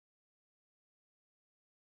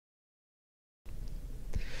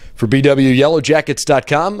For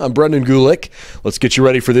BWYellowJackets.com, I'm Brendan Gulick. Let's get you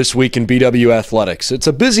ready for this week in BW Athletics. It's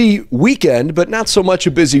a busy weekend, but not so much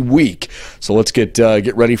a busy week. So let's get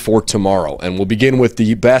ready for tomorrow. And we'll begin with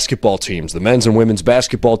the basketball teams. The men's and women's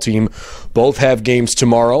basketball team both have games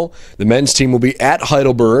tomorrow. The men's team will be at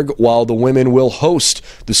Heidelberg, while the women will host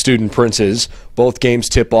the Student Princes. Both games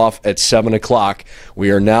tip off at 7 o'clock.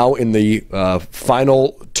 We are now in the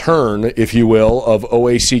final turn, if you will, of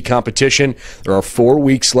OAC competition. There are 4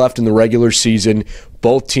 weeks left in the regular season.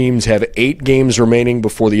 Both teams have 8 games remaining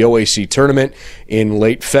before the OAC tournament in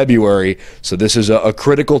late February. So this is a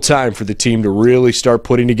critical time for the team to really start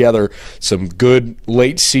putting together some good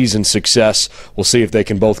late season success. We'll see if they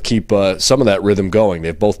can both keep some of that rhythm going.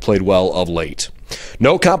 They've both played well of late.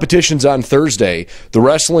 No competitions on Thursday. The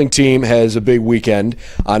wrestling team has a big weekend.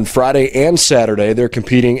 On Friday and Saturday, they're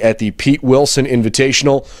competing at the Pete Wilson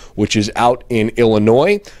Invitational, which is out in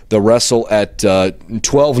Illinois. They'll wrestle at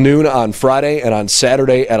 12 noon on Friday, and on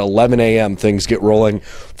Saturday at 11 a.m. things get rolling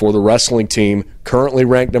for the wrestling team, currently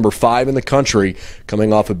ranked number 5 in the country,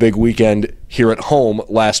 coming off a big weekend here at home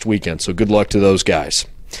last weekend. So good luck to those guys.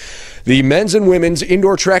 The men's and women's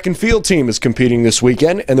indoor track and field team is competing this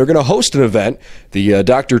weekend, and they're going to host an event. The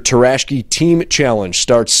Dr. Tarashki Team Challenge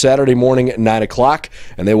starts Saturday morning at 9 o'clock,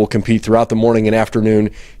 and they will compete throughout the morning and afternoon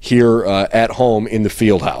here at home in the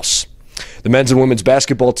field house. The men's and women's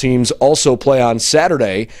basketball teams also play on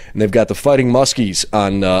Saturday, and they've got the Fighting Muskies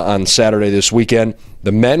on Saturday this weekend.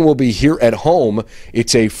 The men will be here at home.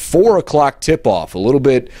 It's a 4 o'clock tip-off, a little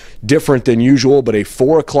bit different than usual, but a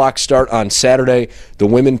 4 o'clock start on Saturday. The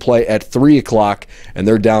women play at 3 o'clock, and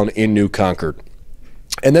they're down in New Concord.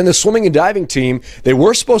 And then the swimming and diving team, they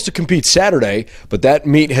were supposed to compete Saturday, but that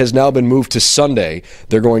meet has now been moved to Sunday.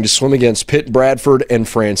 They're going to swim against Pitt Bradford and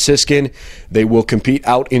Franciscan. They will compete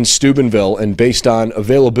out in Steubenville, and based on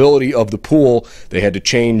availability of the pool, they had to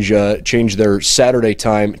change their Saturday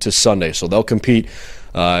time to Sunday. So they'll compete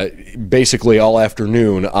basically all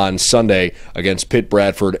afternoon on Sunday against Pitt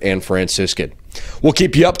Bradford and Franciscan. We'll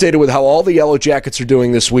keep you updated with how all the Yellow Jackets are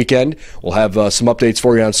doing this weekend. We'll have some updates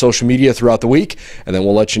for you on social media throughout the week, and then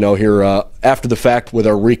we'll let you know here after the fact with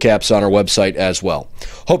our recaps on our website as well.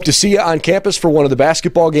 Hope to see you on campus for one of the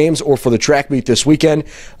basketball games or for the track meet this weekend,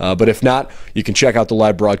 but if not, you can check out the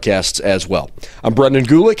live broadcasts as well. I'm Brendan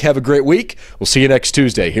Gulick. Have a great week. We'll see you next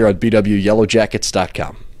Tuesday here on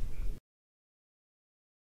BWYellowJackets.com.